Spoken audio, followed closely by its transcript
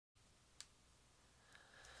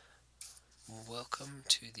welcome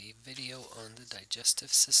to the video on the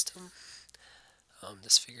digestive system.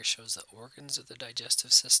 This figure shows the organs of the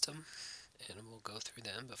digestive system, and we'll go through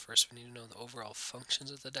them, but first we need to know the overall functions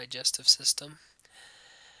of the digestive system.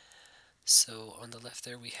 So on the left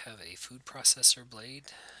there we have a food processor blade,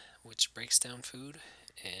 which breaks down food,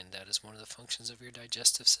 and that is one of the functions of your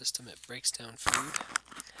digestive system. It breaks down food.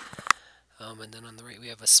 And then on the right we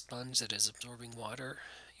have a sponge that is absorbing water.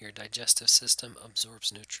 Your digestive system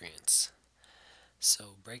absorbs nutrients. So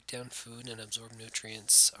break down food and absorb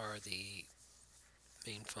nutrients are the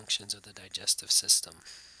main functions of the digestive system.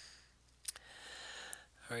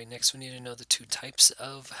 Alright, next we need to know the two types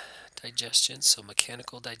of digestion. So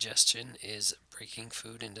mechanical digestion is breaking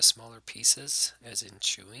food into smaller pieces, as in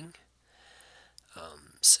chewing.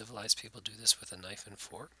 Civilized people do this with a knife and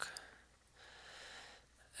fork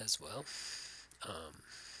as well.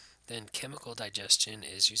 Then chemical digestion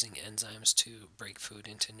is using enzymes to break food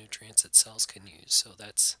into nutrients that cells can use. So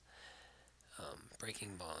that's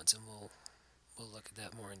breaking bonds, and we'll look at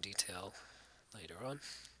that more in detail later on.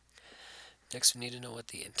 Next, we need to know what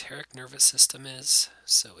the enteric nervous system is.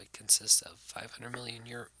 So it consists of 500 million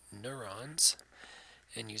neurons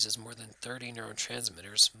and uses more than 30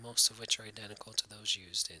 neurotransmitters, most of which are identical to those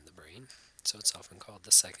used in the brain. So it's often called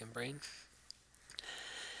the second brain.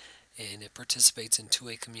 And it participates in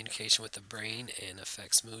two-way communication with the brain and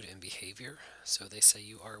affects mood and behavior. So they say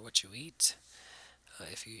you are what you eat.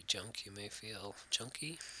 If you eat junk, you may feel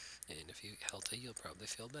junky, and if you eat healthy, you'll probably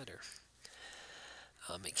feel better.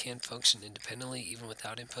 It can function independently even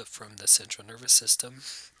without input from the central nervous system.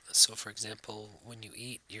 So for example, when you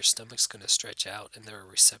eat, your stomach's going to stretch out, and there are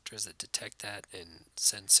receptors that detect that and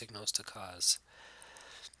send signals to cause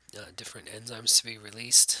different enzymes to be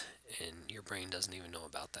released, and your brain doesn't even know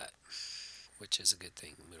about that, which is a good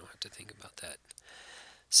thing. We don't have to think about that.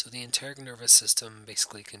 So the enteric nervous system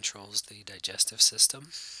basically controls the digestive system,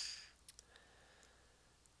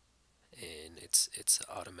 and it's an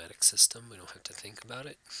automatic system. We don't have to think about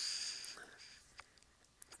it.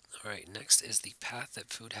 Alright, next is the path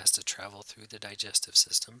that food has to travel through the digestive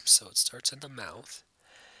system. So it starts in the mouth,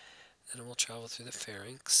 then it will travel through the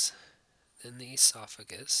pharynx, then the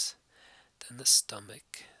esophagus, then the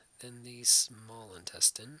stomach, then the small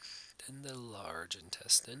intestine, then the large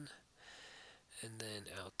intestine, and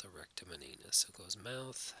then out the rectum and anus. So it goes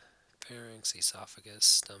mouth, pharynx, esophagus,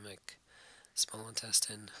 stomach, small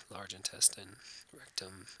intestine, large intestine,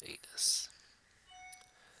 rectum, anus.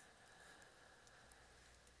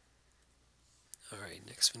 Alright,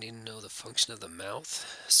 next we need to know the function of the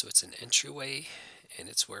mouth. So it's an entryway, and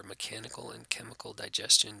it's where mechanical and chemical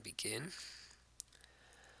digestion begin.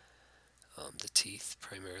 The teeth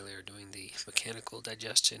primarily are doing the mechanical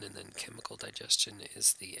digestion, and then chemical digestion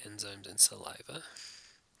is the enzymes in saliva.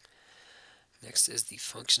 Next is the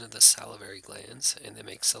function of the salivary glands, and they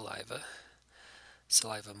make saliva.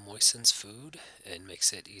 Saliva moistens food and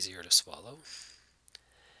makes it easier to swallow.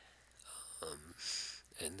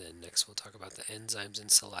 And then next we'll talk about the enzymes in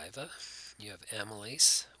saliva. You have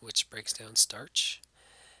amylase, which breaks down starch,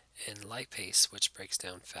 and lipase, which breaks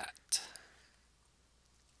down fat.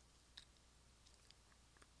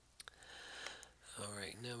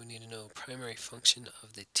 Alright, now we need to know primary function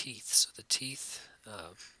of the teeth. So the teeth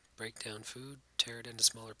break down food, tear it into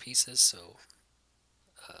smaller pieces, so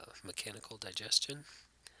mechanical digestion.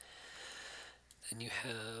 Then you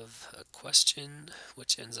have a question: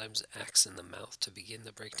 which enzymes acts in the mouth to begin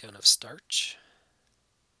the breakdown of starch?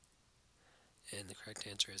 And the correct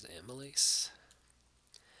answer is amylase.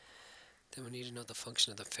 Then we need to know the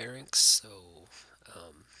function of the pharynx. So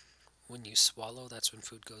when you swallow, that's when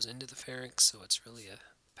food goes into the pharynx, so it's really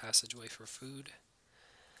a passageway for food.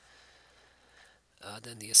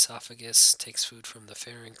 Then the esophagus takes food from the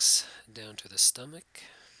pharynx down to the stomach.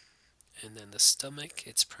 And then the stomach,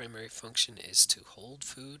 its primary function is to hold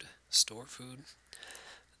food, store food.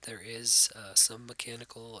 There is some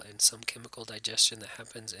mechanical and some chemical digestion that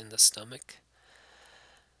happens in the stomach.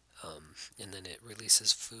 And then it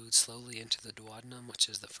releases food slowly into the duodenum, which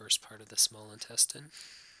is the first part of the small intestine.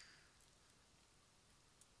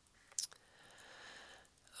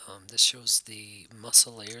 This shows the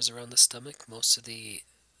muscle layers around the stomach. Most of the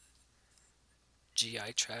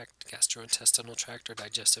GI tract, gastrointestinal tract, or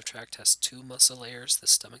digestive tract has two muscle layers. The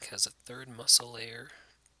stomach has a third muscle layer,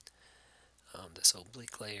 this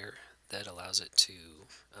oblique layer, that allows it to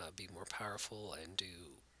be more powerful and do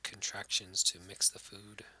contractions to mix the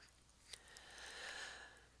food.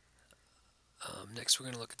 Next we're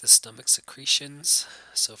going to look at the stomach secretions.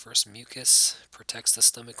 So first, mucus protects the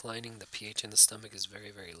stomach lining. The pH in the stomach is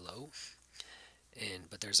very, very low.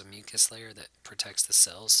 But there's a mucus layer that protects the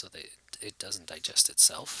cells so that it doesn't digest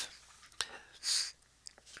itself.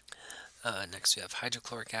 Next, we have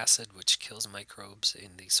hydrochloric acid, which kills microbes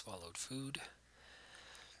in the swallowed food.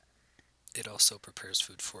 It also prepares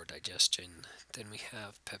food for digestion. Then we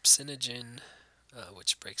have pepsinogen,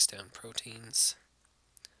 which breaks down proteins.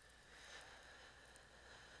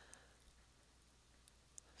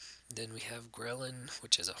 Then we have ghrelin,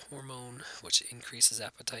 which is a hormone which increases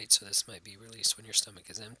appetite, so this might be released when your stomach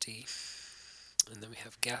is empty. And then we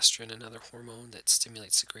have gastrin, another hormone that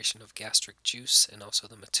stimulates secretion of gastric juice and also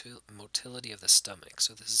the motility of the stomach.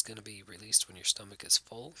 So this is going to be released when your stomach is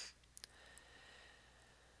full.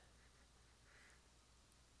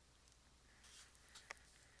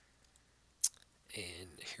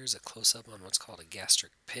 And here's a close-up on what's called a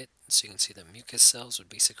gastric pit. So you can see the mucus cells would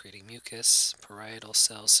be secreting mucus, parietal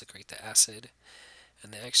cells secrete the acid,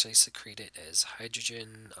 and they actually secrete it as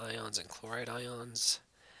hydrogen ions and chloride ions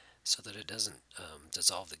so that it doesn't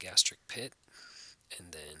dissolve the gastric pit.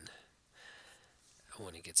 And then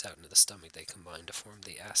when it gets out into the stomach, they combine to form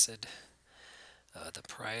the acid. The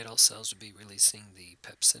parietal cells would be releasing the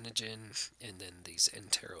pepsinogen, and then these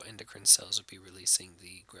enteroendocrine cells would be releasing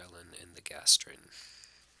the ghrelin and the gastrin.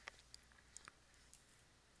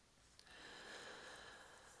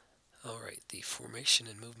 Alright, the formation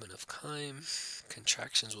and movement of chyme.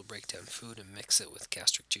 Contractions will break down food and mix it with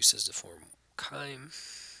gastric juices to form chyme,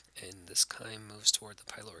 and this chyme moves toward the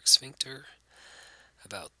pyloric sphincter.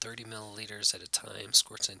 About 30 milliliters at a time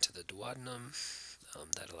squirts into the duodenum.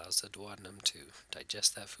 That allows the duodenum to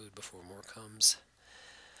digest that food before more comes.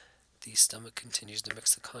 The stomach continues to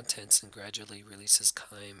mix the contents and gradually releases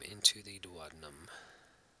chyme into the duodenum.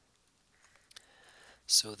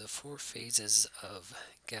 So the 4 phases of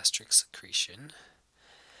gastric secretion.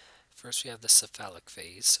 First we have the cephalic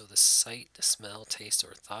phase. So the sight, smell, taste,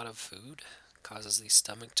 or thought of food causes the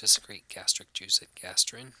stomach to secrete gastric juice and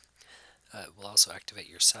gastrin. It will also activate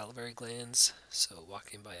your salivary glands. So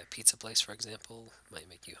walking by a pizza place, for example, might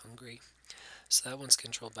make you hungry. So that one's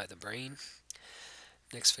controlled by the brain.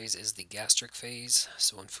 Next phase is the gastric phase.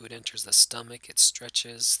 So when food enters the stomach, it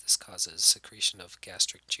stretches. This causes secretion of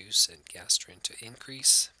gastric juice and gastrin to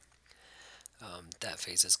increase. That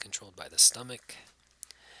phase is controlled by the stomach.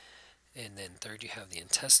 And then third, you have the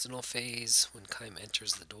intestinal phase. When chyme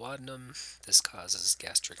enters the duodenum, this causes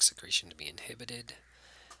gastric secretion to be inhibited.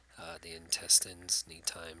 The intestines need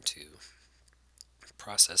time to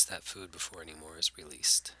process that food before any more is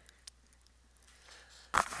released.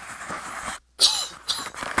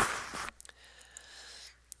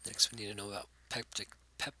 Next, we need to know about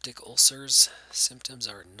peptic ulcers. Symptoms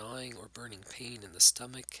are gnawing or burning pain in the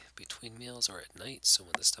stomach between meals or at night, so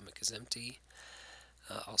when the stomach is empty.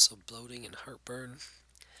 Also bloating and heartburn.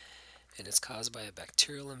 And it's caused by a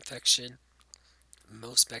bacterial infection.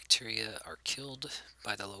 Most bacteria are killed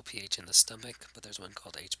by the low pH in the stomach, but there's one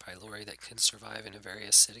called H. pylori that can survive in a very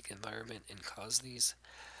acidic environment and cause these.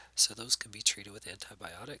 So those can be treated with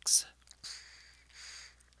antibiotics.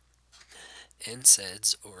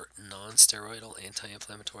 NSAIDs, or non-steroidal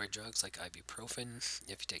anti-inflammatory drugs like ibuprofen.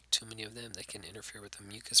 If you take too many of them, they can interfere with the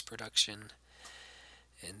mucus production,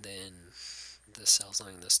 and then the cells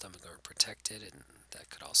lining the stomach aren't protected, and that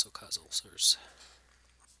could also cause ulcers.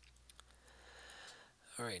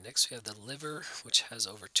 Alright, next we have the liver, which has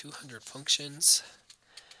over 200 functions.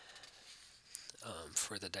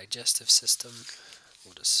 For the digestive system,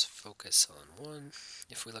 we'll just focus on one.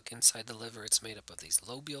 If we look inside the liver, it's made up of these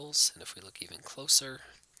lobules, and if we look even closer,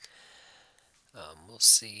 we'll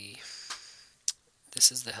see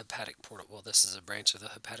this is the hepatic portal. Well, this is a branch of the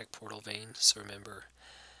hepatic portal vein, so remember,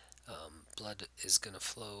 blood is going to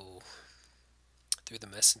flow through the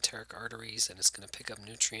mesenteric arteries, and it's going to pick up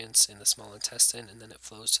nutrients in the small intestine, and then it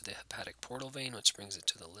flows to the hepatic portal vein, which brings it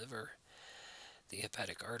to the liver. The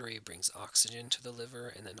hepatic artery brings oxygen to the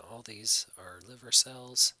liver, and then all these are liver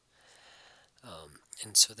cells.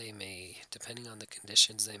 And so they may, depending on the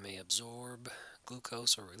conditions, they may absorb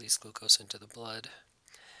glucose or release glucose into the blood.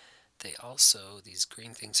 They also, these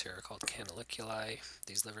green things here are called canaliculi.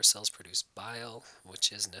 These liver cells produce bile,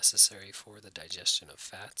 which is necessary for the digestion of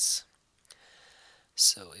fats.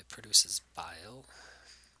 So it produces bile,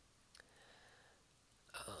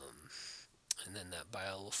 and then that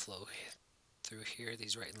bile will flow through here,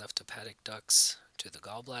 these right and left hepatic ducts, to the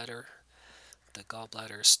gallbladder. The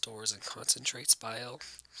gallbladder stores and concentrates bile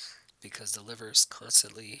because the liver is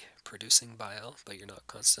constantly producing bile, but you're not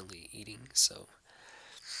constantly eating, so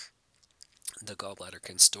the gallbladder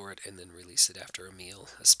can store it and then release it after a meal,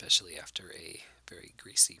 especially after a very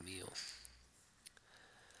greasy meal.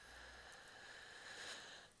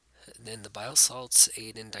 Then the bile salts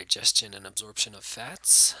aid in digestion and absorption of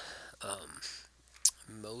fats.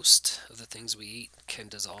 Most of the things we eat can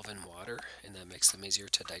dissolve in water, and that makes them easier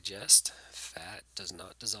to digest. Fat does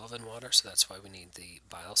not dissolve in water, so that's why we need the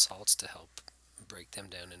bile salts to help break them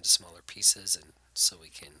down into smaller pieces and so we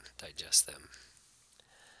can digest them.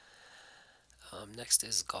 Next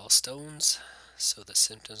is gallstones. So the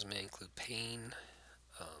symptoms may include pain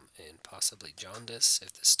and possibly jaundice.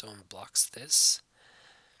 If the stone blocks this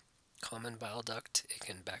common bile duct, it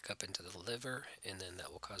can back up into the liver, and then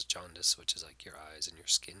that will cause jaundice, which is like your eyes and your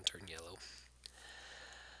skin turn yellow.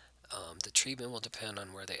 The treatment will depend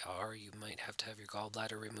on where they are. You might have to have your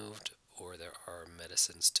gallbladder removed, or there are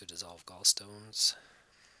medicines to dissolve gallstones.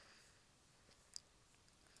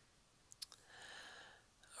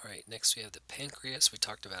 Alright, next we have the pancreas. We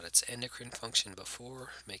talked about its endocrine function before,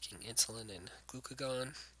 making insulin and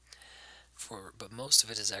glucagon. But most of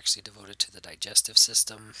it is actually devoted to the digestive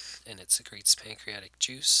system, and it secretes pancreatic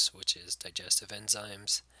juice, which is digestive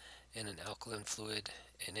enzymes, and an alkaline fluid,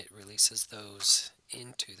 and it releases those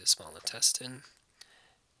into the small intestine,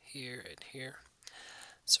 here and here.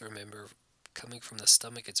 So remember, coming from the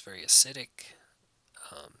stomach, it's very acidic,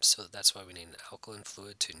 so that's why we need an alkaline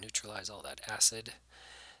fluid to neutralize all that acid.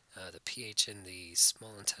 The pH in the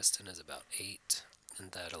small intestine is about 8,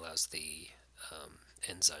 and that allows the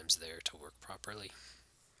enzymes there to work properly.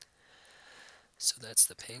 So that's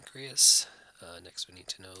the pancreas. Next we need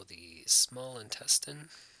to know the small intestine.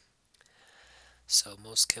 So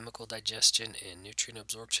most chemical digestion and nutrient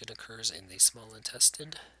absorption occurs in the small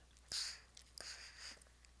intestine.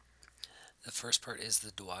 The first part is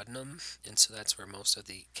the duodenum, and so that's where most of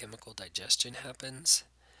the chemical digestion happens.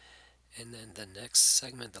 And then the next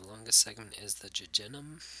segment, the longest segment, is the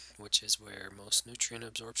jejunum, which is where most nutrient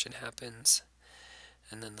absorption happens.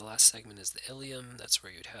 And then the last segment is the ileum. That's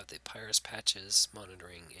where you'd have the Pyrus patches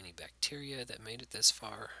monitoring any bacteria that made it this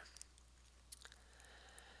far.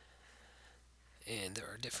 And there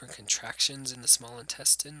are different contractions in the small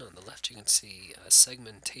intestine. On the left you can see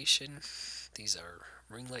segmentation. These are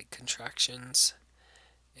ring-like contractions,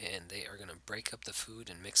 and they are going to break up the food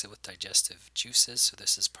and mix it with digestive juices. So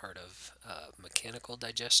this is part of mechanical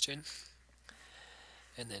digestion.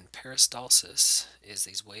 And then peristalsis is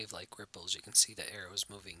these wave-like ripples. You can see the arrows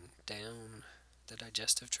moving down the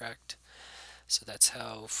digestive tract. So that's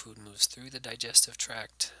how food moves through the digestive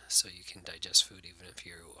tract, so you can digest food even if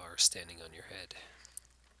you are standing on your head.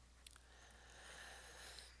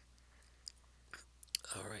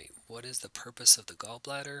 Alright, what is the purpose of the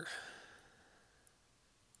gallbladder?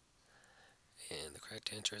 And the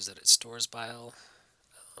correct answer is that it stores bile.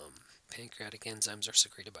 Pancreatic enzymes are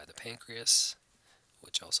secreted by the pancreas,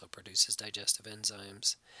 which also produces digestive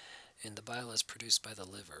enzymes. And the bile is produced by the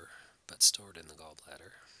liver, but stored in the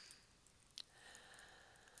gallbladder.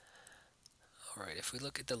 Alright, if we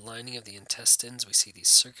look at the lining of the intestines, we see these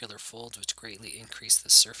circular folds which greatly increase the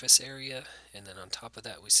surface area, and then on top of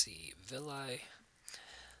that we see villi.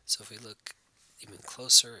 So if we look even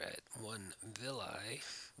closer at one villi,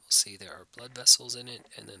 we'll see there are blood vessels in it,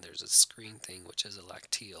 and then there's a screen thing which is a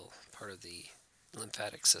lacteal, part of the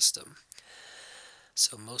lymphatic system.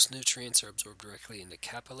 So most nutrients are absorbed directly into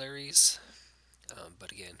capillaries,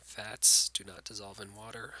 but again, fats do not dissolve in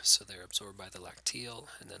water, so they're absorbed by the lacteal,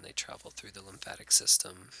 and then they travel through the lymphatic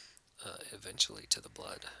system, eventually to the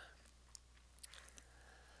blood.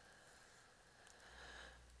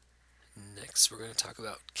 Next, we're going to talk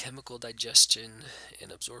about chemical digestion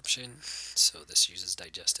and absorption. So this uses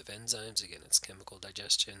digestive enzymes. Again, it's chemical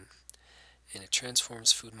digestion. And it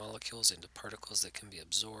transforms food molecules into particles that can be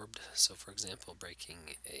absorbed. So for example,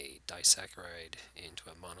 breaking a disaccharide into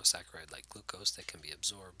a monosaccharide like glucose that can be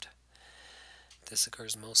absorbed. This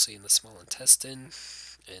occurs mostly in the small intestine,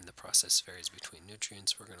 and the process varies between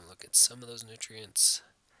nutrients. We're going to look at some of those nutrients,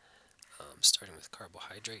 starting with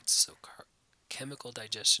carbohydrates. So chemical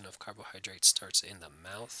digestion of carbohydrates starts in the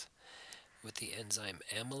mouth with the enzyme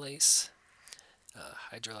amylase,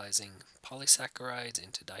 hydrolyzing polysaccharides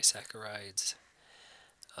into disaccharides.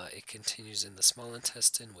 It continues in the small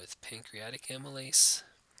intestine with pancreatic amylase,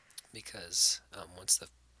 because once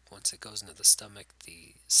it goes into the stomach,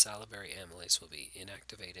 the salivary amylase will be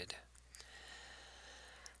inactivated.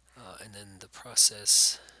 And then the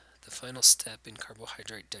final step in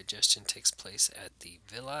carbohydrate digestion takes place at the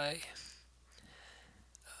villi.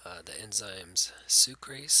 The enzymes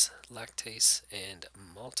sucrase, lactase, and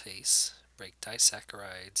maltase break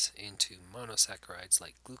disaccharides into monosaccharides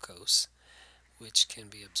like glucose, which can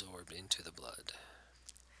be absorbed into the blood.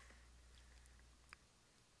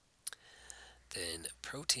 Then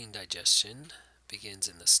protein digestion begins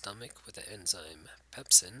in the stomach with the enzyme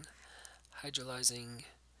pepsin, hydrolyzing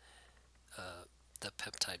the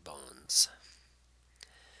peptide bonds.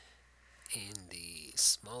 In the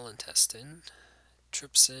small intestine,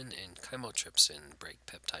 trypsin and chymotrypsin break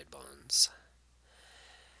peptide bonds.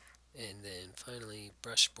 And then finally,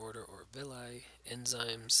 brush border or villi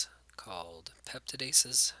enzymes called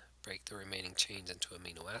peptidases break the remaining chains into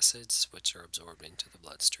amino acids, which are absorbed into the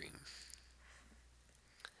bloodstream.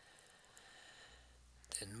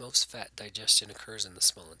 Then most fat digestion occurs in the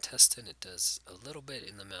small intestine. It does a little bit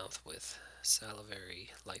in the mouth with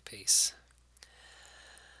salivary lipase.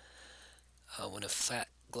 When a fat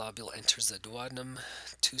globule enters the duodenum,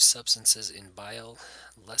 two substances in bile,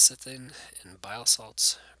 lecithin and bile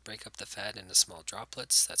salts, break up the fat into small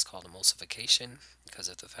droplets. That's called emulsification, because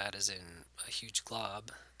if the fat is in a huge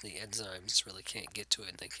glob, the enzymes really can't get to it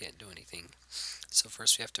and they can't do anything. So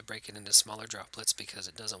first we have to break it into smaller droplets because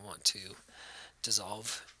it doesn't want to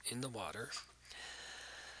dissolve in the water.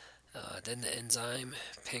 Then the enzyme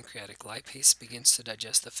pancreatic lipase begins to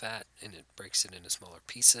digest the fat and it breaks it into smaller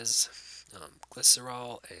pieces.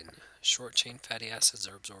 Glycerol and short chain fatty acids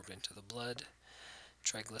are absorbed into the blood.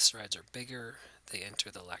 Triglycerides are bigger. They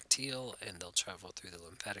enter the lacteal and they'll travel through the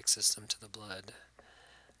lymphatic system to the blood,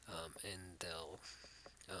 and they'll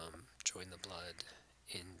join the blood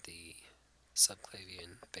in the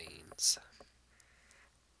subclavian veins.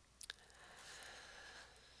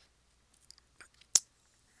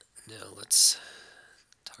 Now let's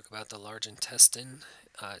talk about the large intestine.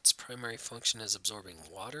 Its primary function is absorbing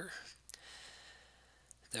water.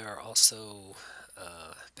 There are also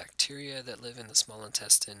bacteria that live in the small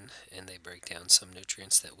intestine, and they break down some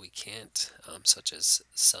nutrients that we can't, such as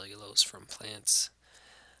cellulose from plants.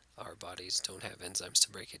 Our bodies don't have enzymes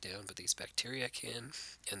to break it down, but these bacteria can,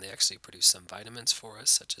 and they actually produce some vitamins for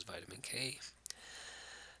us, such as vitamin K.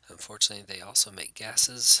 Unfortunately, they also make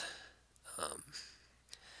gases.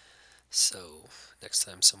 So next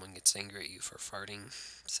time someone gets angry at you for farting,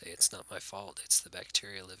 say it's not my fault, it's the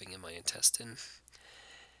bacteria living in my intestine,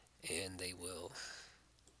 and they will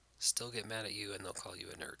still get mad at you and they'll call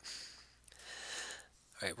you a nerd.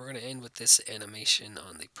 Alright, we're going to end with this animation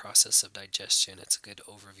on the process of digestion. It's a good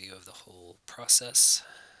overview of the whole process.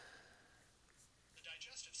 The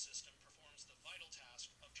digestive system performs the vital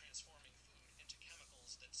task of transforming food into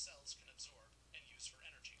chemicals that cells can absorb and use for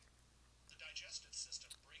energy. The digestive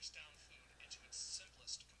system breaks down food into its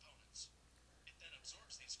simplest components. It then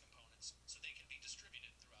absorbs these components so they can be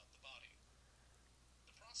distributed throughout the body.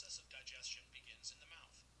 The process of digestion begins in the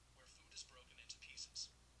mouth, where food is broken into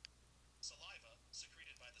pieces. Saliva,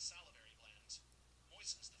 secreted by the salivary glands,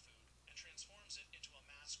 moistens the food and transforms it into a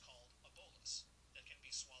mass called a bolus that can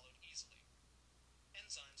be swallowed easily.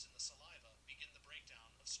 Enzymes in the saliva begin the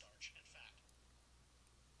breakdown of starch and fat.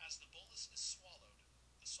 As the bolus is swallowed,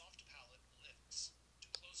 the soft palate lifts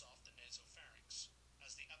to close off the nasopharynx,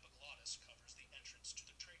 as the epiglottis covers the entrance to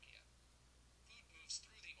the trachea. Food moves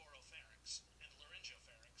through the oropharynx and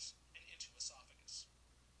laryngopharynx and into esophagus.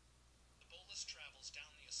 The bolus travels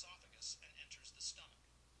down the esophagus and enters the stomach,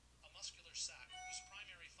 a muscular sac whose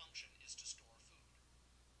primary function is to store food.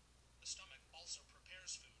 The stomach also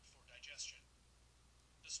prepares food for digestion.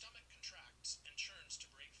 The stomach contracts and churns to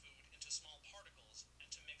break food into small particles and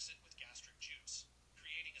to mix it with gastric juice,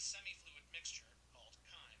 creating a semi-fluid mixture called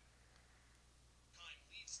chyme. Chyme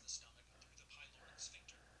leaves the stomach through the pyloric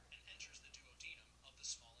sphincter and enters the duodenum of the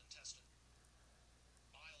small intestine.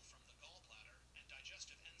 Bile from the gallbladder and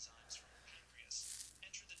digestive enzymes from the pancreas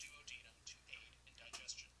enter the duodenum to aid in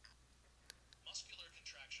digestion. Muscular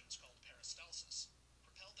contractions called peristalsis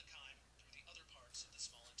propel the chyme through the other parts of the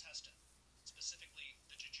small intestine, specifically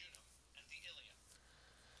the jejunum and the ileum.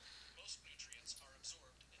 Most nutrients are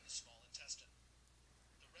absorbed in the small intestine.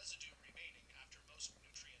 The residue remaining after most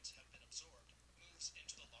nutrients have been absorbed moves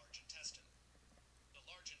into the large intestine. The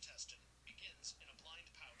large intestine begins in a blind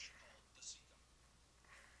pouch called the cecum.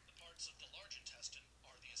 The parts of the large intestine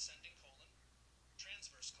are the ascending colon,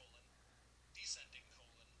 transverse colon, descending